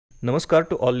Namaskar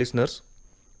to all listeners.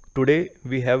 Today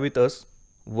we have with us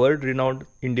world-renowned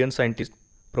Indian scientist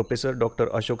Professor Dr.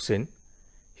 Ashok Sen.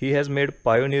 He has made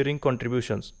pioneering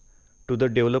contributions to the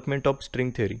development of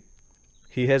string theory.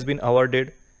 He has been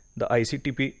awarded the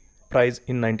ICTP Prize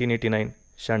in 1989,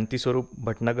 Shanti Swarup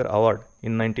Bhatnagar Award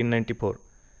in 1994,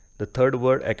 the Third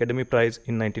World Academy Prize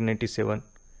in 1997,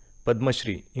 Padma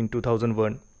Shri in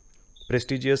 2001,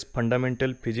 prestigious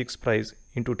Fundamental Physics Prize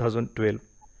in 2012,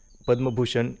 Padma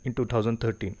Bhushan in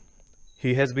 2013.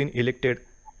 He has been elected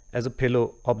as a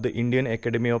Fellow of the Indian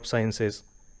Academy of Sciences,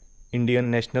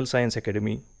 Indian National Science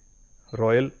Academy,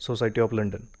 Royal Society of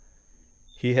London.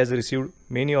 He has received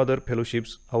many other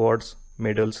fellowships, awards,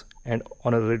 medals, and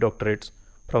honorary doctorates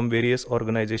from various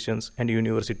organizations and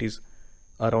universities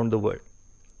around the world.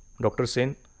 Dr.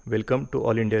 Sen, welcome to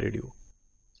All India Radio.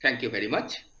 Thank you very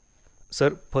much.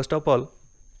 Sir, first of all,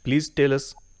 please tell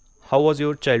us how was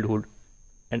your childhood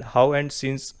and how and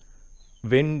since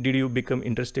when did you become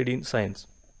interested in science?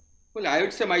 Well, I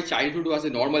would say my childhood was a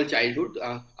normal childhood.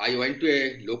 I went to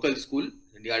a local school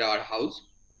near our house,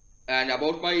 and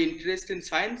about my interest in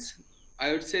science,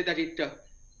 I would say that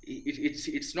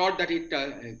it's not that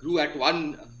it grew at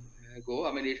one go.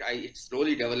 I mean, it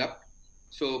slowly developed.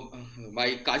 So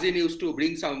my cousin used to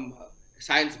bring some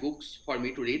science books for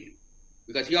me to read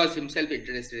because he was himself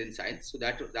interested in science. So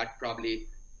that probably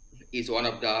is one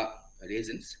of the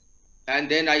reasons. And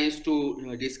then I used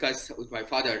to discuss with my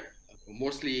father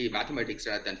mostly mathematics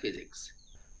rather than physics.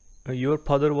 Your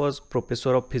father was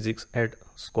professor of physics at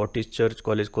Scottish Church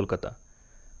College, Kolkata.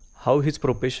 How his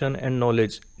profession and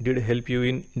knowledge did help you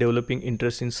in developing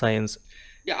interest in science?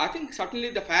 Yeah, I think certainly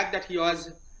the fact that he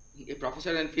was a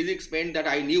professor in physics meant that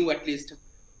I knew at least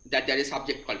that there is a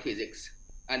subject called physics.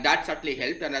 And that certainly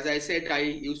helped. And as I said, I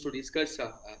used to discuss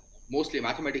mostly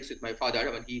mathematics with my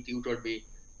father when he tutored me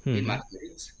in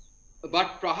mathematics.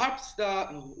 But perhaps the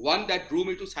one that drew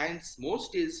me to science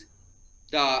most is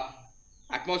the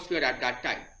atmosphere at that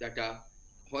time. That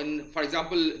when, for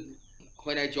example,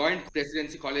 when I joined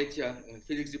Presidency College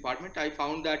Physics Department, I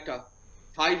found that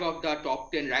 5 of the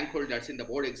top 10 rank holders in the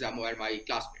board exam were my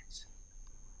classmates.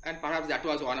 And perhaps that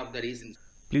was one of the reasons.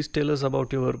 Please tell us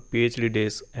about your PhD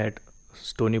days at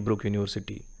Stony Brook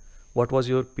University. What was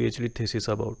your PhD thesis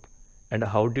about? And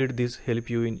how did this help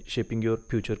you in shaping your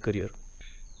future career?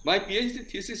 My PhD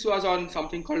thesis was on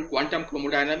something called quantum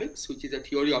chromodynamics, which is a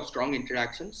theory of strong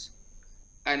interactions.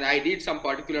 And I did some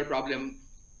particular problem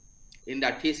in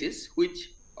that thesis, which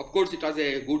of course it was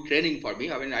a good training for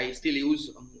me. I mean, I still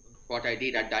use what I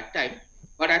did at that time.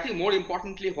 But I think more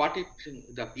importantly,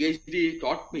 the PhD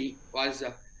taught me was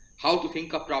how to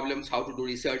think of problems, how to do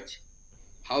research,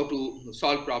 how to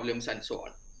solve problems, and so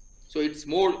on. So it's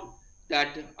more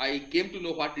that I came to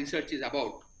know what research is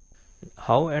about.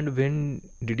 How and when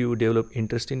did you develop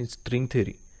interest in string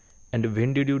theory? And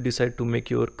when did you decide to make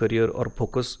your career or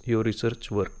focus your research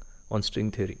work on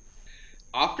string theory?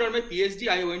 After my PhD,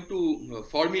 I went to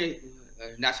Fermi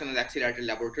National Accelerator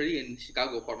Laboratory in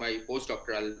Chicago for my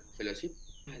postdoctoral fellowship.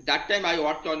 That time I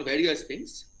worked on various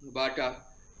things, but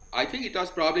I think it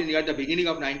was probably near the beginning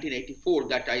of 1984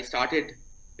 that I started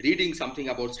reading something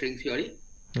about string theory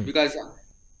because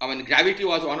gravity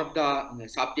was one of the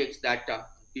subjects that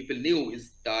people knew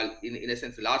is in a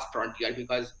sense the last frontier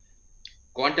because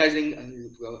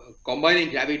combining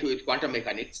gravity with quantum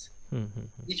mechanics,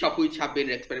 each of which have been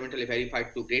experimentally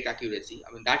verified to great accuracy.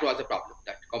 I mean, that was a problem,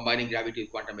 that combining gravity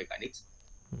with quantum mechanics.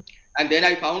 And then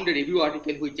I found a review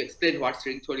article which explained what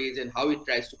string theory is and how it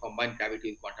tries to combine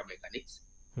gravity with quantum mechanics.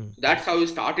 So that's how I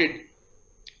started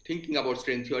thinking about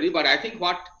string theory. But I think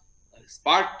what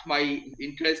sparked my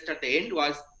interest at the end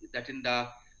was that in the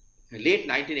late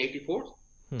 1984,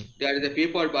 there is a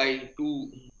paper by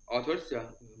 2 authors,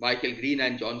 Michael Green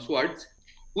and John Swartz,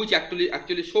 which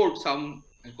actually showed some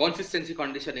consistency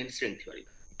condition in string theory.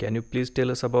 Can you please tell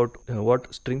us about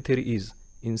what string theory is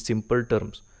in simple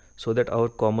terms so that our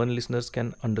common listeners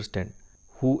can understand?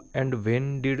 Who and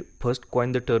when did first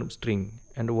coin the term string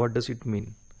and what does it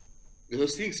mean? So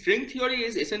string theory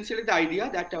is essentially the idea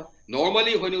that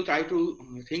normally when you try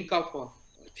to think of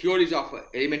theories of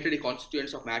elementary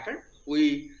constituents of matter,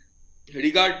 we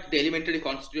regard the elementary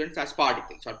constituents as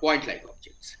particles or point-like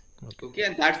objects. Okay,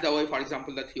 and that's the way, for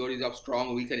example, the theories of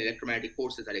strong, weak, and electromagnetic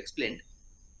forces are explained,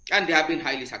 and they have been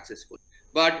highly successful.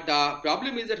 But the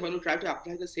problem is that when you try to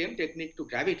apply the same technique to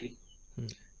gravity,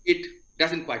 it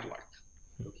doesn't quite work.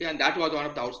 Okay, and that was one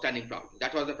of the outstanding problems.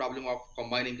 That was the problem of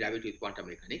combining gravity with quantum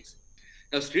mechanics.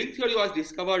 Now, string theory was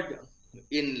discovered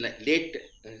in late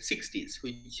 60s,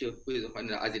 which was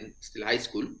when I was in still high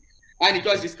school. And it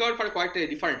was discovered for quite a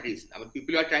different reason. I mean,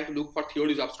 people were trying to look for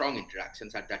theories of strong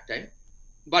interactions at that time.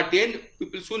 But then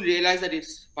people soon realized that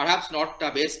it's perhaps not the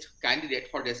best candidate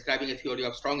for describing a theory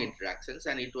of strong interactions,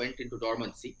 and it went into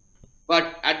dormancy.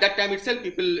 But at that time itself,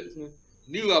 people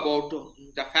knew about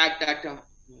the fact that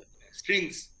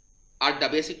strings are the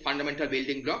basic fundamental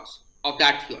building blocks of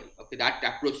that theory, okay, that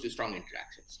approach to strong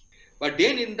interactions. But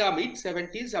then in the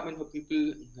mid-70s,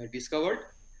 people discovered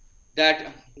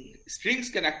that strings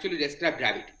can actually describe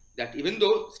gravity. That even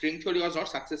though string theory was not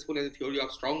successful as a theory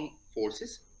of strong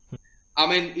forces,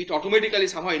 it automatically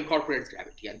somehow incorporates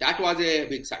gravity. And that was a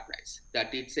big surprise,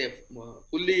 that it's a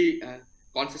fully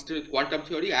consistent with quantum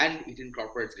theory and it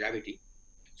incorporates gravity.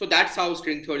 So that's how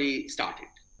string theory started.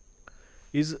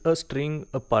 Is a string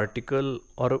a particle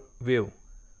or a wave?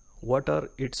 What are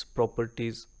its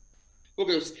properties?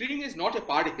 Okay, string is not a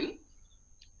particle.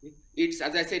 It's,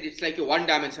 as I said, it's like a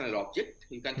one-dimensional object.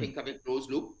 You can think of a closed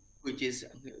loop, which is,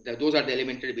 those are the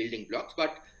elementary building blocks,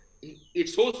 but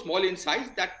it's so small in size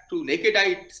that to naked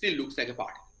eye, it still looks like a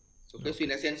particle. Okay. So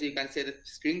in a sense, you can say that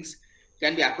strings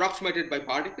can be approximated by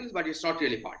particles, but it's not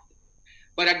really particle.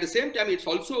 But at the same time, it's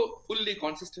also fully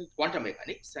consistent with quantum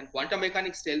mechanics. And quantum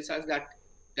mechanics tells us that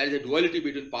there is a duality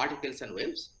between particles and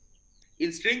waves.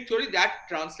 In string theory, that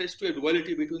translates to a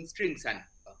duality between strings and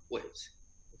waves.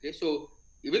 Okay, so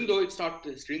even though it's not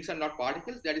strings and not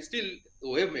particles, there is still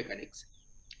wave mechanics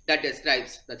that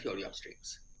describes the theory of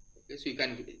strings. Okay, so you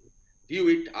can view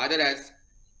it either as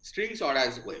strings or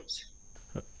as waves.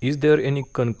 Is there any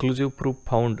conclusive proof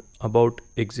found about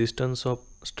existence of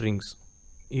strings?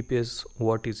 If yes,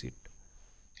 what is it?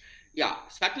 Yeah,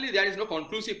 certainly there is no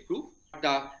conclusive proof.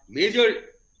 The major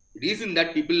reason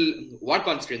that people work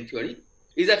on string theory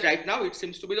is that right now it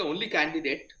seems to be the only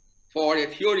candidate for a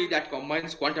theory that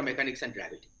combines quantum mechanics and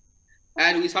gravity.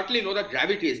 And we certainly know that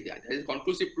gravity is there. There is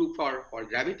conclusive proof for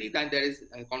gravity, then there is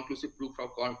conclusive proof for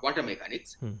quantum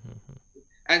mechanics.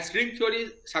 And string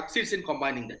theory succeeds in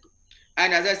combining the two.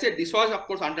 And as I said, this was, of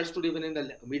course, understood even in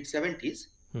the mid-70s.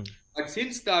 But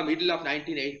since the middle of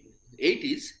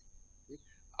 1980s,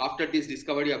 after this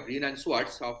discovery of Green and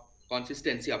Schwartz of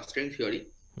consistency of string theory,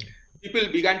 people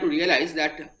began to realize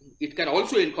that it can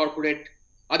also incorporate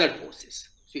other forces.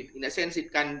 So in a sense,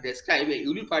 it can describe a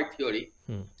unified theory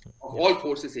of all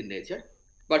forces in nature.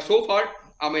 But so far,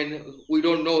 we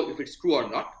don't know if it's true or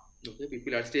not. Okay,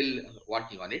 people are still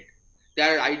working on it.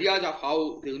 There are ideas of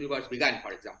how the universe began,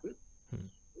 for example,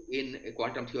 in a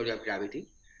quantum theory of gravity,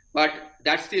 but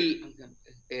that's still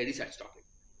a research topic.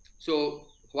 So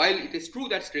while it is true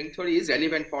that string theory is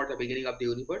relevant for the beginning of the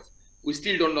universe, we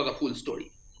still don't know the full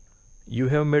story. You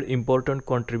have made important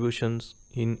contributions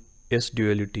in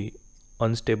S-duality,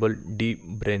 unstable D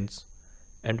branes,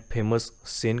 and famous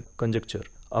Sen conjecture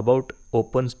about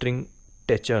open string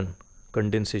tachyon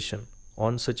condensation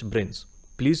on such branes.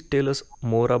 Please tell us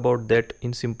more about that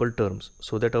in simple terms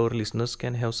so that our listeners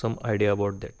can have some idea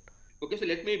about that. Okay, so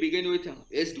let me begin with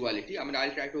S-duality.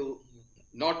 I'll try to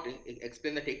not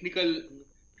explain the technical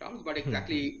terms, but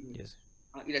exactly,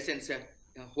 in a sense,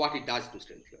 what it does to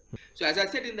string theory. So as I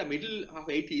said, in the middle of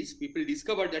 80s, people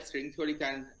discovered that string theory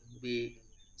can be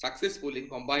successful in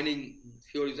combining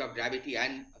theories of gravity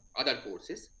and other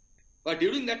forces. But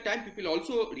during that time, people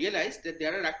also realized that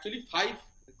there are actually 5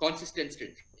 consistent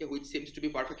strings, okay, which seems to be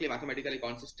perfectly mathematically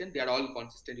consistent. They are all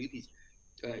consistent with each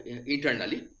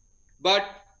internally. But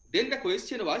then the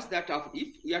question was that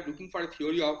if we are looking for a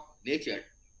theory of nature,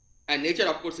 and nature,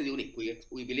 of course, is unique.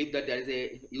 We believe that there is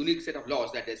a unique set of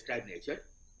laws that describe nature.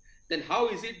 Then how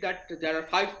is it that there are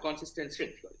 5 consistent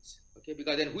string theories? Okay,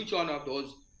 because then which one of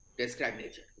those describe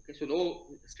nature? Okay, so no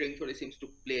string theory seems to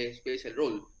play a special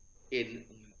role in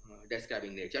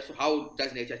describing nature. So how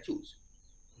does nature choose?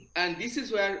 And this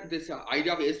is where this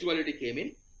idea of S-duality came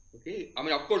in. Okay,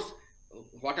 of course,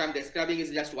 what I'm describing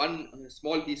is just one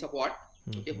small piece of work,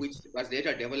 okay, which was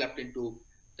later developed into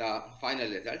the final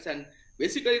results. And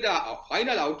basically, the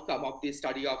final outcome of this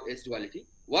study of S-duality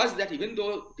was that even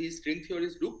though these string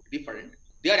theories look different,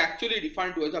 they are actually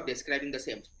different ways of describing the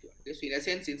same theory. Okay? So in a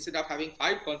sense, instead of having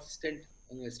 5 consistent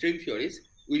string theories,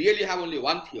 we really have only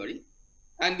one theory.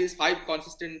 And these 5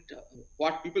 consistent,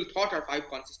 what people thought are 5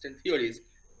 consistent theories,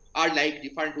 are like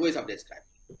different ways of describing.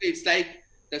 It's like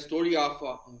the story of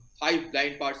 5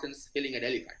 blind persons killing an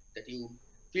elephant, that you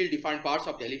feel different parts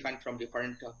of the elephant from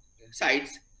different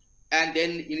sides, and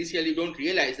then initially you don't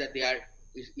realize that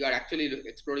you are actually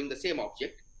exploring the same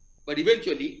object, but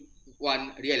eventually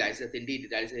one realizes that indeed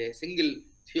there is a single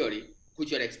theory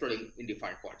which you are exploring in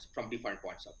different points, from different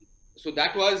points of view. So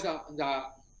that was the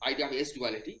idea of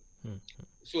S-duality.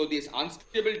 So this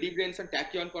unstable D branes and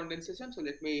tachyon condensation. So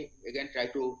let me again try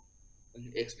to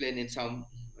explain in some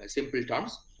simple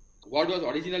terms. What was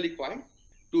originally coined?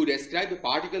 to describe a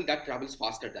particle that travels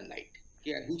faster than light,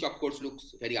 okay, which of course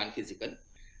looks very unphysical.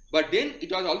 But then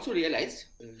it was also realized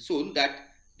soon that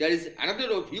there is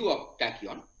another view of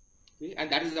tachyon, okay,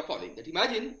 and that is the following: that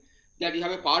imagine that you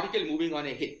have a particle moving on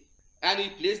a hill, and we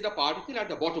place the particle at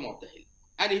the bottom of the hill,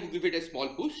 and if you give it a small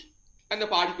push, and the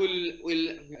particle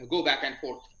will go back and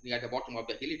forth near the bottom of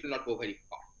the hill, it will not go very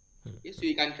far. Okay, so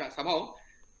you can somehow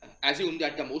assume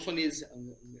that the motion is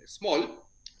small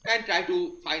and try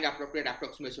to find appropriate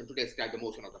approximation to describe the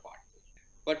motion of the particle.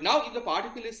 But now if the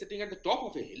particle is sitting at the top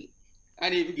of a hill,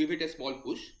 and if you give it a small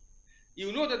push,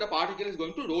 you know that the particle is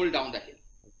going to roll down the hill.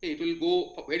 Okay, it will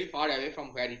go very far away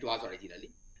from where it was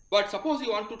originally. But suppose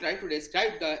you want to try to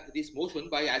describe this motion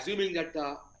by assuming that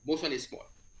the motion is small,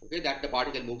 okay, that the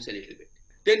particle moves a little bit.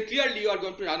 Then clearly you are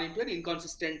going to run into an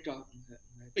inconsistent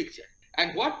picture.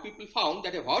 And what people found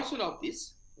that a version of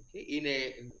this, okay,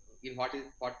 in what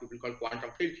people call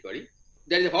quantum field theory,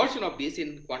 there is a version of this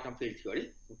in quantum field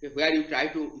theory, okay, where if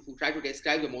you try to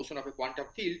describe the motion of a quantum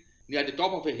field near the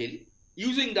top of a hill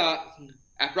using the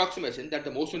approximation that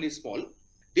the motion is small,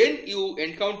 then you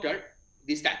encounter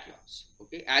these tachyons,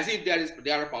 okay, as if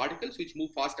there are particles which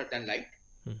move faster than light.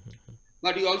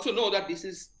 But you also know that this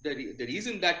is the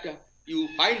reason that you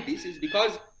find this is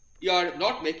because you are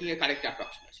not making a correct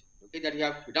approximation, okay, that you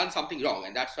have done something wrong,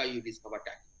 and that's why you discover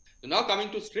tachyon. So now coming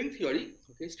to string theory,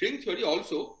 okay, string theory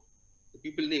also,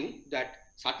 people knew that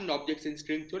certain objects in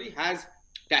string theory has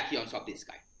tachyons of this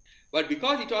kind. But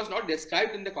because it was not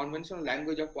described in the conventional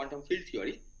language of quantum field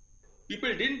theory, people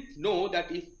didn't know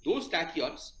that if those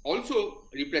tachyons also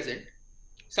represent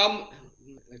some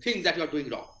things that you are doing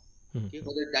wrong, okay,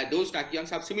 whether that those tachyons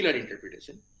have similar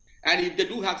interpretation. And if they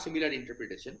do have similar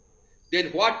interpretation, then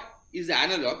what is the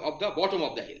analog of the bottom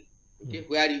of the hill, okay,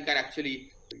 where you can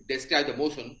actually describe the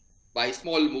motion by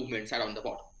small movements around the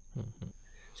bottom.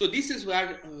 So this is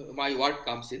where my work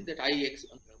comes in, that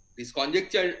this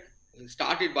conjecture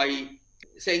started by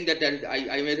saying that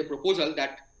I made a proposal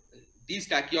that these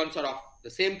tachyons are of the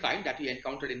same kind that we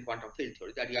encountered in quantum field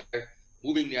theory, that you are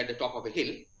moving near the top of a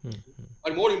hill.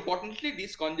 But more importantly,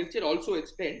 this conjecture also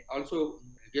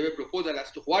gave a proposal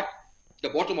as to what the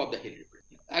bottom of the hill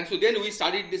represents. And so then we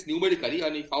studied this numerically,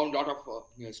 and we found a lot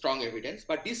of strong evidence.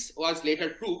 But this was later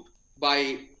proved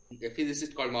by a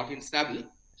physicist called Martin Snabel.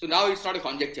 So now it's not a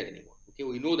conjecture anymore. Okay,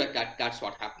 we know that's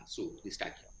what happens to these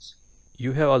tachyons.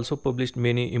 You have also published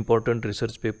many important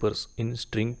research papers in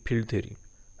string field theory.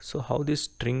 So how this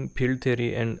string field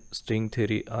theory and string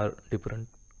theory are different,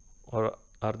 or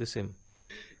are the same?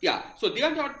 Yeah, so they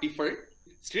are not different.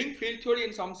 String field theory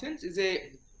in some sense is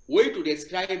a way to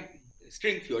describe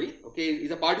string theory, okay,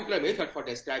 is a particular method for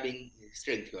describing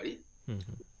string theory.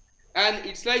 And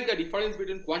it's like the difference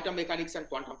between quantum mechanics and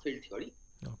quantum field theory.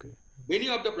 Okay. Many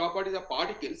of the properties of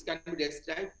particles can be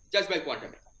described just by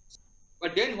quantum mechanics.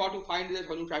 But then what you find is that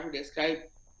when you try to describe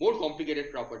more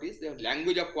complicated properties, the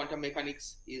language of quantum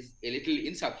mechanics is a little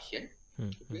insufficient.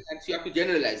 Okay? And so you have to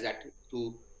generalize that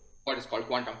to what is called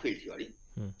quantum field theory.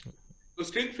 So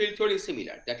string field theory is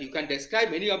similar, that you can describe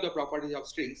many of the properties of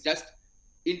strings just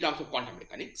in terms of quantum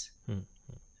mechanics.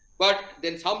 But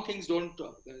then some things don't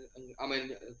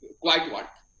quite work,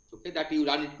 okay, that you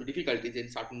run into difficulties in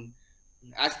certain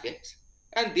aspects.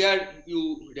 And there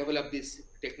you develop this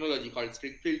technology called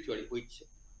string field theory, which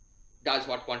does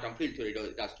what quantum field theory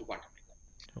does to quantum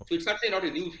mechanics. So it's certainly not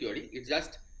a new theory, it's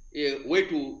just a way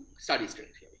to study string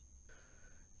theory.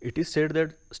 It is said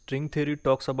that string theory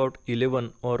talks about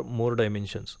 11 or more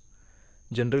dimensions.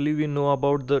 Generally we know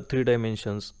about the 3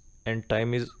 dimensions, and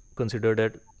time is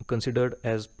considered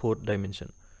as 4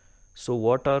 dimension. So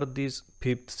what are these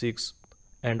 5th, 6th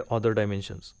and other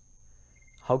dimensions?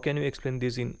 How can you explain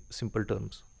this in simple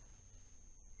terms?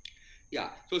 Yeah,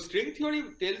 so string theory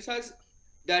tells us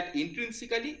that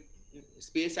intrinsically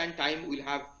space and time will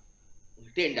have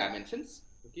 10 dimensions,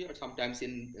 okay, or sometimes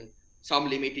in some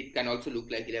limit it can also look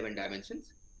like 11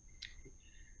 dimensions.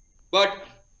 But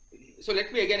so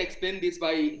let me again explain this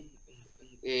by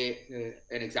an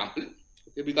example,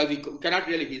 okay, because we cannot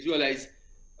really visualize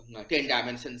 10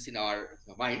 dimensions in our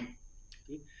mind.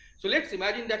 Okay. So let's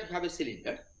imagine that you have a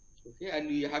cylinder, okay, and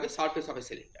you have a surface of a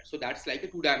cylinder. So that's like a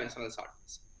 2-dimensional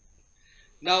surface.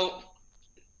 Now,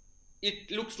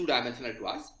 it looks 2-dimensional to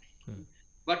us.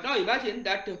 But now imagine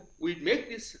that we make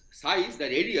this size, the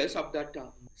radius of that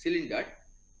cylinder,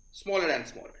 smaller and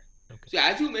smaller. Okay. So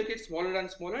as you make it smaller and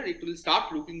smaller, it will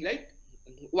start looking like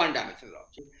 1-dimensional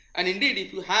object. And indeed,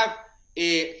 if you have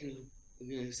a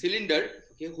cylinder,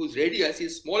 okay, whose radius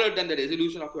is smaller than the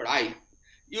resolution of your eye,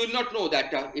 you will not know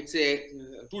that it's a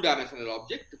 2-dimensional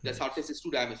object. The surface is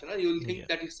 2-dimensional. You will think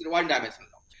that it's a 1-dimensional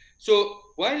object. So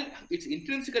while it's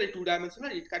intrinsically two-dimensional,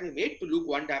 it can be made to look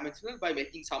one-dimensional by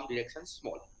making some directions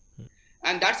small.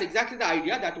 And that's exactly the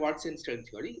idea that works in string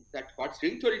theory. That what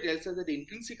string theory tells us that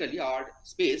intrinsically our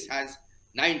space has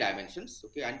 9 dimensions,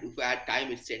 okay, and if we add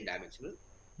time, it's 10-dimensional.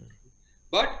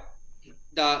 But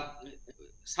the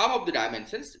some of the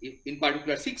dimensions, in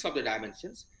particular 6 of the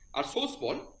dimensions, are so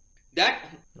small that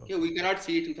we cannot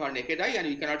see it with our naked eye, and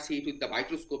we cannot see it with the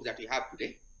microscopes that we have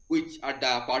today, which are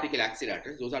the particle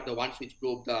accelerators. Those are the ones which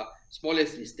probe the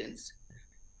smallest distance.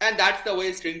 And that's the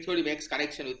way string theory makes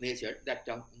connection with nature, that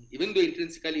even though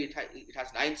intrinsically it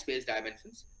has 9 space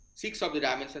dimensions, 6 of the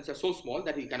dimensions are so small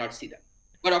that we cannot see them.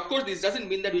 But of course, this doesn't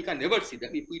mean that we can never see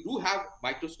them. If we do have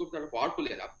microscopes that are powerful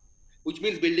enough, which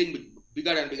means building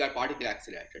bigger and bigger particle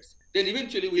accelerators, then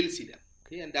eventually we'll see them.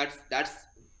 Okay, and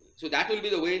so that will be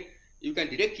the way you can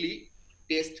directly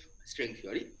test string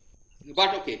theory.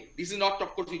 But okay, this is not, of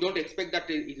course, we don't expect that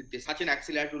such an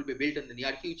accelerator will be built in the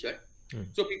near future.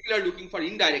 So people are looking for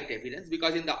indirect evidence,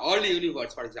 because in the early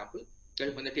universe, for example,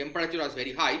 when the temperature was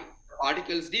very high,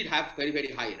 particles did have very,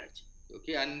 very high energy.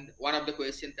 Okay, and one of the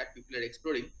questions that people are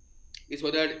exploring is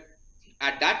whether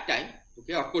at that time,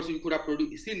 okay, of course, we could have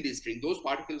seen these strings. Those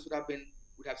particles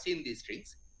would have seen these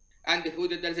strings, and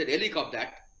whether there is a relic of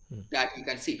that that we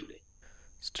can see today.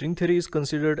 String theory is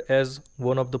considered as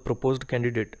one of the proposed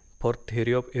candidate for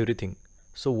theory of everything.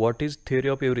 So what is theory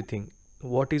of everything?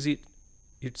 What is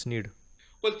its need?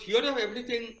 Well, theory of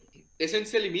everything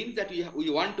essentially means that we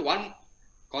want one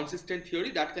consistent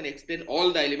theory that can explain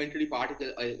all the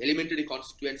elementary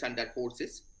constituents and their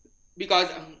forces. Because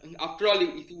after all,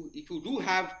 if you do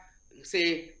have,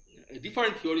 say,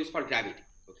 different theories for gravity,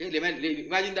 okay,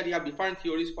 imagine that you have different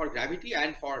theories for gravity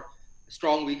and for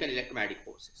strong, weak, and electromagnetic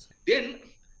forces. Then,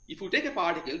 if you take a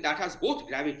particle that has both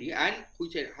gravity and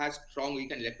which has strong,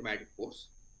 weak, and electromagnetic force,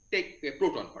 take a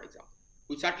proton, for example,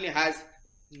 which certainly has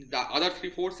the other 3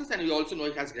 forces, and we also know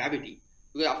it has gravity,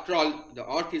 because after all, the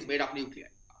Earth is made of nuclei,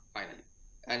 finally,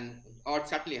 and Earth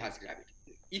certainly has gravity.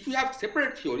 If you have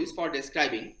separate theories for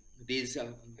describing these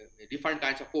different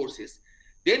kinds of forces,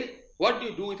 then what do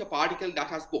you do with a particle that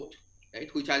has both, right,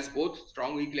 which has both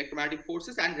strong, weak electromagnetic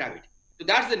forces and gravity? So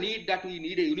that's the need, that we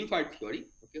need a unified theory,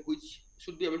 okay, which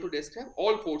should be able to describe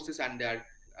all forces and their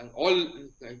all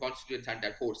constituents and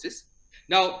their forces.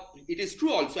 Now, it is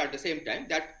true also at the same time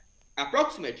that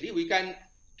approximately we can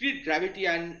treat gravity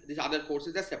and these other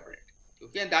forces as separate,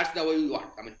 okay, and that's the way we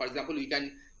want. I mean, for example,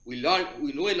 we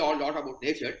know a lot about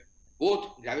nature,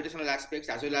 both gravitational aspects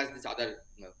as well as these other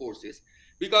forces,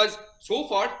 because so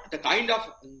far the kind of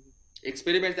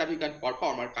experiments that we can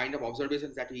perform, or kind of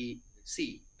observations that we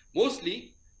see,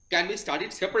 mostly can be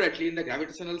studied separately in the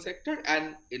gravitational sector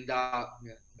and in the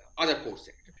other force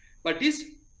sector. But this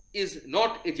is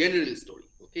not a general story.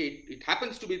 Okay, it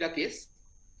happens to be the case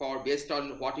based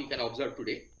on what we can observe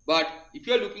today. But if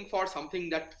you are looking for something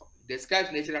that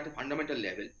describes nature at a fundamental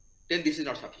level, then this is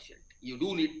not sufficient. You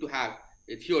do need to have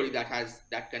a theory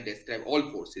that can describe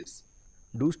all forces.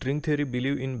 Do string theory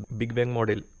believe in Big Bang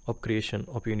model of creation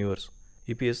of universe?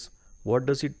 If yes, what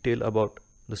does it tell about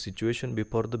the situation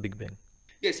before the Big Bang?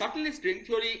 Yes, certainly string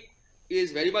theory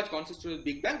is very much consistent with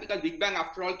Big Bang, because Big Bang,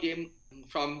 after all, came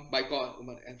from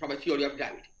a theory of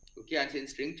gravity. Okay, and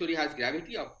since string theory has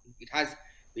gravity, it has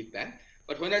Big Bang.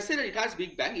 But when I say that it has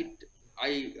Big Bang,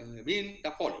 I mean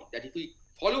the following: that if we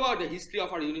follow the history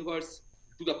of our universe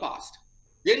to the past,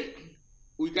 then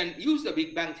we can use the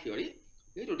Big Bang theory,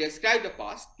 okay, to describe the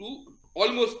past to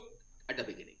almost at the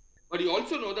beginning. But you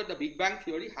also know that the Big Bang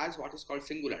theory has what is called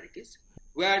singularities,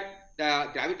 where the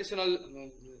gravitational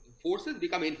forces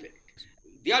become infinite.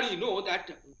 There you know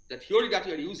that the theory that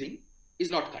you are using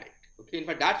is not correct. Okay, in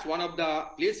fact, that's one of the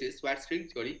places where string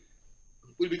theory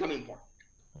will become important,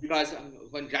 because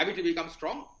when gravity becomes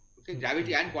strong, okay,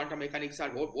 gravity and quantum mechanics are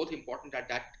both important at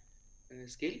that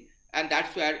scale, and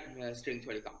that's where string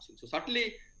theory comes in. So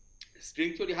certainly,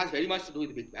 string theory has very much to do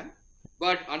with Big Bang,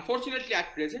 but unfortunately,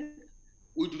 at present,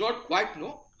 we do not quite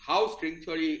know how string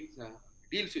theory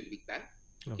deals with Big Bang.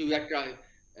 Okay. We are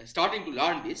starting to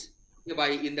learn this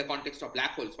in the context of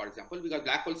black holes, for example, because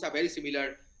black holes are very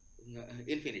similar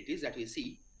infinities that we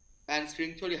see, and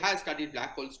string theory has studied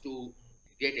black holes to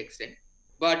great extent,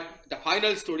 but the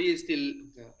final story is still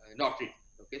not written.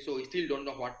 Okay, so we still don't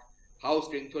know how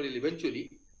string theory will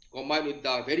eventually combine with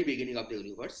the very beginning of the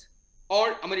universe,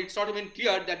 or I mean, it's not even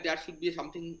clear that there should be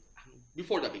something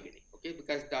before the beginning. Okay,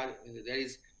 because there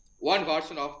is one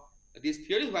version of this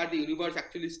theory where the universe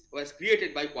actually was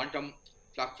created by quantum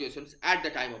fluctuations at the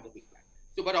time of the Big Bang.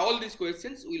 So, but all these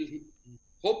questions we'll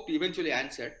hope to eventually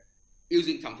answer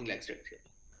using something like string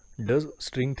theory. Does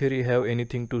string theory have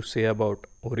anything to say about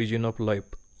origin of life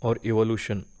or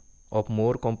evolution of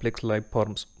more complex life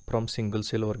forms from single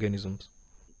cell organisms?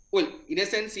 Well, in a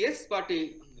sense, yes, but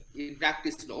in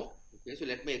practice, no. Okay, so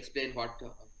let me explain what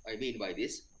I mean by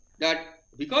this. That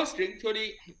because string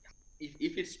theory,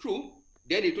 if it's true,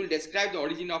 then it will describe the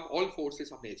origin of all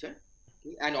forces of nature,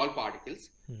 okay, and all particles.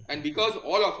 And because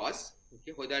all of us,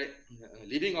 okay, whether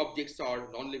living objects or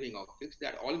non-living objects, they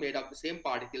are all made of the same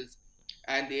particles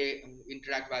and they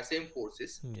interact by same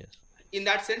forces. Yes. In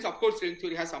that sense, of course, string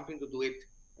theory has something to do with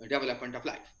development of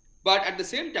life. But at the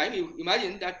same time, you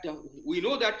imagine that we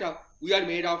know that we are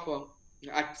made of,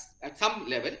 at some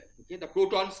level, okay, the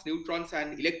protons, neutrons,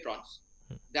 and electrons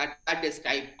that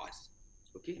describe us.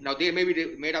 Okay, now they may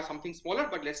be made of something smaller,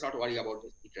 but let's not worry about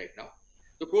it right now.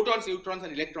 The protons, neutrons,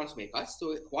 and electrons make us.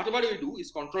 So whatever we do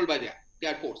is controlled by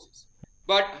their forces.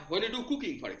 But when you do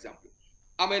cooking, for example,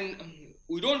 I mean,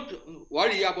 we don't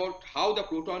worry about how the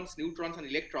protons, neutrons, and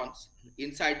electrons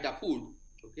inside the food,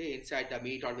 okay, inside the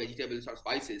meat or vegetables or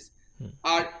spices,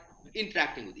 are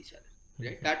interacting with each other.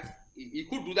 Right? That's, you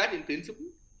could do that in principle,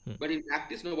 but in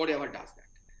practice, nobody ever does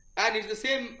that. And it's the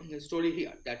same story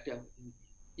here. That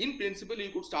in principle, you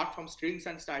could start from strings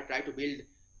and try to build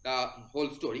the whole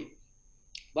story,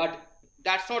 but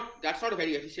that's not a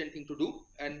very efficient thing to do,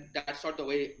 and that's not the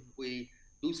way we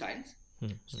do science.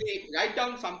 So we write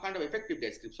down some kind of effective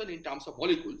description in terms of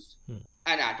molecules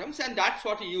and atoms, and that's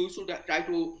what we use to try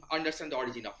to understand the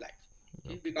origin of life.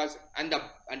 Okay? Because and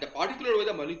the particular way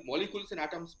the molecules and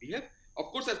atoms behave, of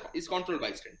course, is controlled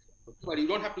by string theory. But you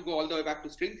don't have to go all the way back to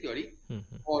string theory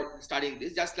for studying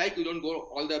this. Just like you don't go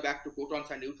all the way back to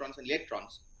protons and neutrons and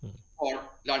electrons for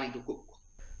learning to cook.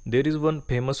 There is one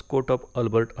famous quote of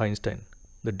Albert Einstein: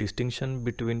 "The distinction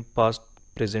between past,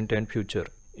 present, and future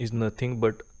is nothing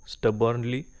but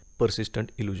stubbornly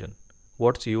persistent illusion."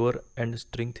 What's your and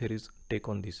string theory's take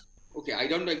on this? Okay, I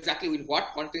don't know exactly in what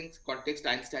context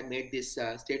Einstein made this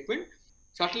statement.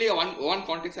 Certainly, one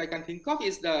context I can think of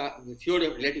is the theory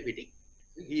of relativity.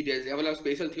 He developed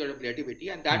special theory of relativity,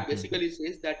 and that basically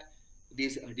says that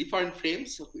these different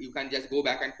frames, you can just go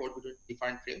back and forth between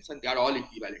different frames, and they are all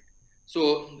equivalent.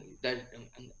 So the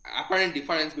apparent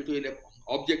difference between an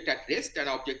object at rest and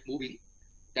object moving,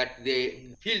 that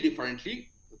they feel differently,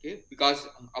 okay, because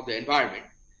of the environment,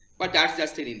 but that's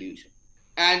just an illusion.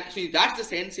 And so that's the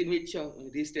sense in which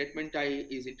this statement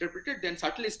is interpreted. Then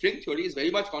certainly string theory is very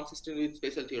much consistent with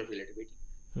special theory of relativity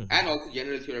and also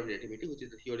general theory of relativity, which is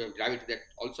the theory of gravity that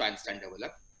also Einstein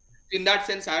developed. In that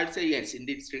sense, I would say yes,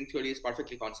 indeed, string theory is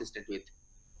perfectly consistent with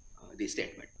this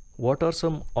statement. What are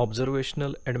some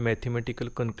observational and mathematical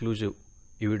conclusive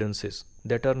evidences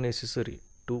that are necessary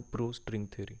to prove string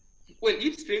theory? Well,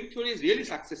 if string theory is really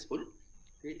successful,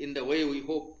 okay, in the way we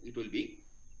hope it will be,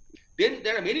 then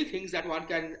there are many things that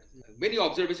many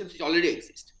observations which already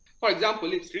exist. For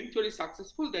example, if string theory is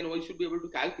successful, then we should be able to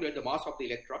calculate the mass of the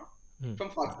electron from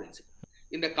first principle.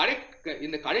 In the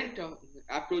current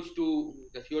approach to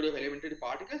the theory of elementary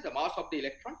particles, the mass of the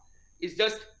electron is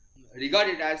just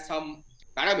regarded as some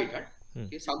parameter,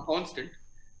 okay, some constant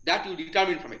that you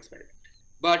determine from experiment.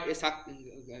 But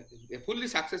a fully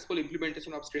successful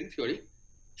implementation of string theory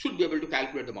should be able to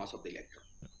calculate the mass of the electron.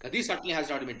 This certainly has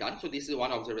not been done, so this is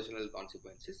one observational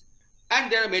consequences.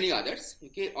 And there are many others.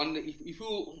 Okay, if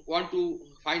you want to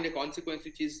find a consequence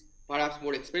which is perhaps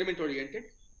more experiment oriented,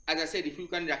 as I said, if you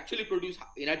can actually produce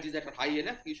energies that are high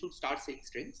enough, you should start saying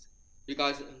strings,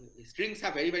 because strings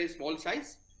have very, very small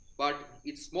size, but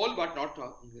it's small but not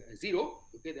zero.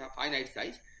 Okay, they have finite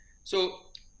size. So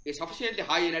a sufficiently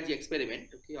high energy experiment,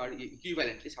 okay, or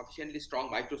equivalently sufficiently strong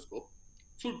microscope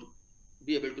should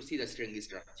be able to see the string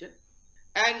structure.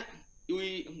 And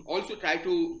we also try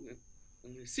to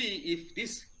see if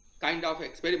this kind of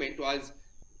experiment was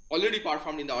already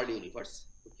performed in the early universe,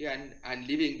 okay, and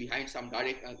leaving behind some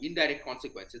direct indirect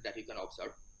consequences that you can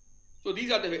observe. So these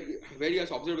are the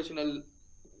various observational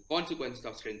consequences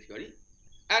of string theory.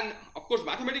 And of course,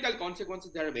 mathematical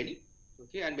consequences, there are many,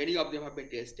 okay, and many of them have been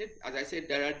tested. As I said,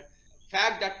 there are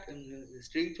fact that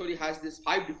string theory has these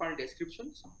 5 different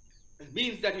descriptions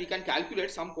means that we can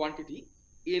calculate some quantity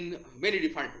in many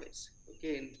different ways,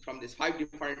 okay, from these 5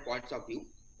 different points of view,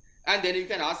 and then you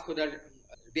can ask whether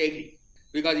they agree,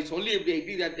 because it's only if they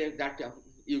agree that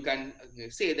you can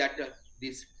say that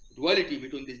this duality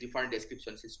between these different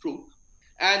descriptions is true.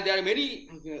 And there are many,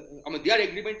 their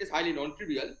agreement is highly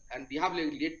non-trivial, and they have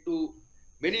led to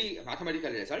many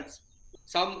mathematical results,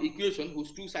 some equations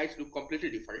whose 2 sides look completely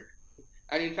different.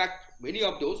 And in fact, many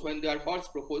of those, when they are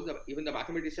first proposed, even the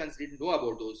mathematicians didn't know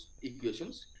about those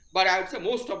equations. But I would say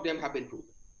most of them have been proven.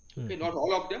 Okay, not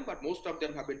all of them, but most of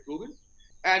them have been proven.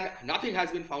 And nothing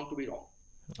has been found to be wrong.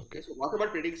 Okay, so whatever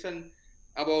prediction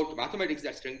about mathematics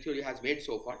that string theory has made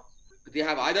so far. They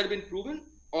have either been proven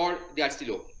or they are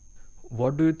still open.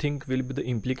 What do you think will be the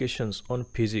implications on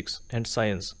physics and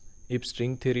science if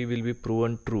string theory will be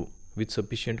proven true with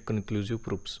sufficient conclusive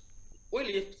proofs? Well,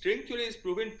 if string theory is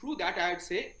proven true, that I would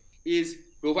say is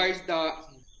provides the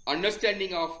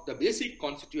understanding of the basic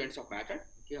constituents of matter.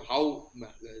 Okay, how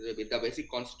with the basic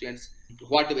constituents,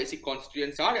 what the basic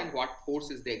constituents are and what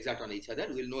forces they exert on each other.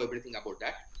 We'll know everything about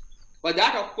that. But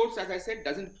that, of course, as I said,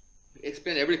 doesn't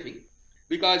explain everything,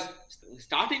 because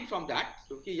starting from that,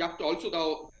 okay, you have to also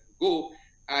now go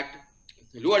at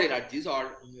lower energies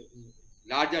or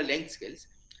larger length scales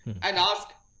and ask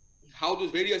how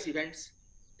those various events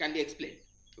can be explained.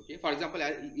 Okay, for example,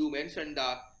 as you mentioned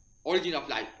the origin of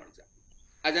life, for example.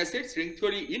 As I said, string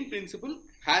theory in principle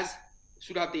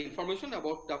should have the information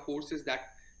about the forces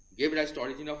that gave rise to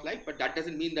origin of life, but that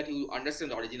doesn't mean that you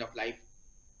understand the origin of life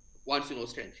once you know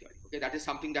string theory. Okay, that is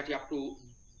something that you have to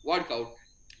work out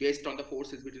based on the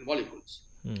forces between molecules,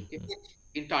 okay, which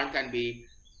in turn can be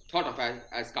thought of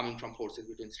as coming from forces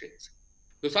between strings.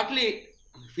 So certainly,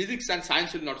 physics and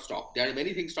science will not stop. There are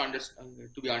many things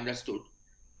to be understood,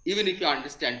 even if you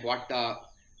understand what the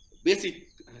basic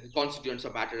constituents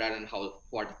of matter are and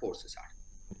what the forces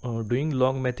are. Doing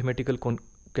long mathematical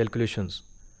calculations,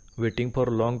 waiting for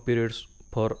long periods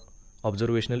for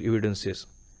observational evidences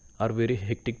are very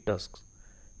hectic tasks.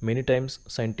 Many times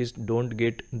scientists don't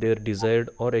get their desired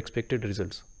or expected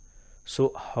results.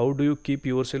 So how do you keep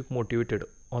yourself motivated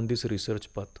on this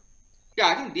research path? Yeah,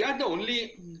 I think they are the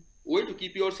only way to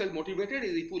keep yourself motivated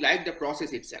is if you like the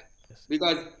process itself. Yes.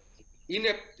 Because in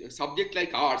a subject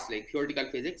like ours, like theoretical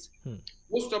physics,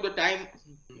 most of the time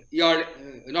you are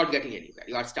not getting anywhere.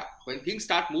 You are stuck. When things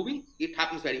start moving, it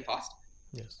happens very fast.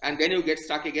 Yes. And then you get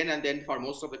stuck again, and then for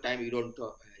most of the time you don't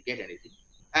get anything.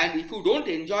 And if you don't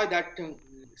enjoy that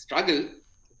struggle,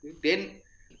 okay, then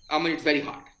it's very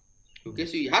hard. Okay,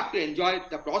 so you have to enjoy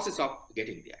the process of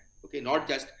getting there. Okay, not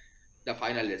just the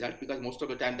final result, because most of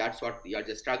the time that's what you are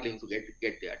just struggling to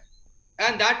get there.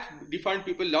 And that different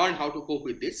people learn how to cope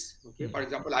with this. Okay, for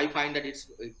example, I find that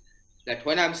that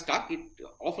when I'm stuck, it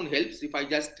often helps if I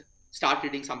just start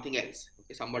reading something else.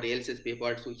 Okay, somebody else's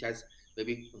papers which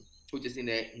is in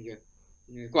a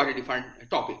quite a different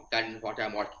topic than what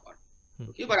I'm working on.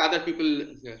 Okay, but other people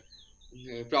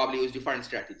probably use different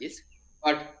strategies.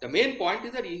 But the main point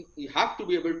is that you have to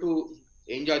be able to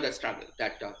enjoy the struggle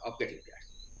of getting there.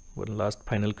 One last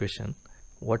final question.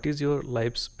 What is your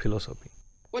life's philosophy?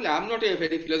 Well, I'm not a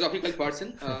very philosophical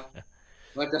person,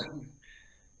 but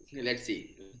let's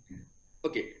see.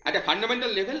 Okay, at a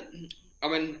fundamental level,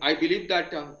 I believe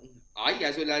that I,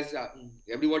 as well as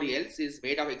everybody else, is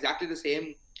made of exactly the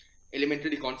same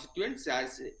elementary constituents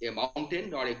as a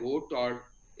mountain or a goat or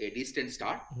a distant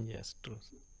star. Yes, true.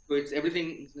 So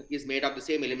everything is made of the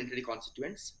same elementary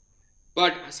constituents.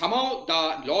 But somehow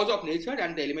the laws of nature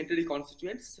and the elementary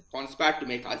constituents conspire to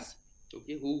make us,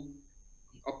 okay, who,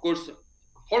 of course,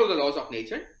 follow the laws of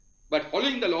nature. But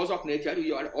following the laws of nature,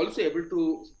 you are also able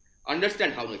to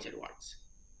understand how nature works.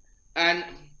 And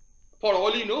for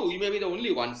all you know, we may be the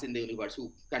only ones in the universe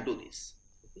who can do this.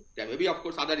 Okay? There may be, of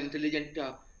course, other intelligent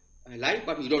life,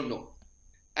 but we don't know.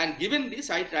 And given this,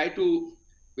 I try to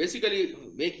basically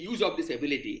make use of this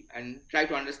ability and try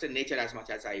to understand nature as much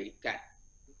as I can.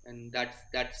 And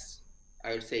that's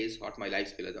I would say is what my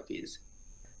life's philosophy is.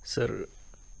 Sir,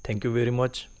 thank you very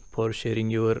much for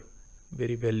sharing your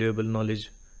very valuable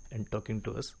knowledge and talking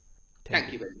to us.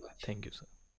 Thank you very much. Thank you, sir.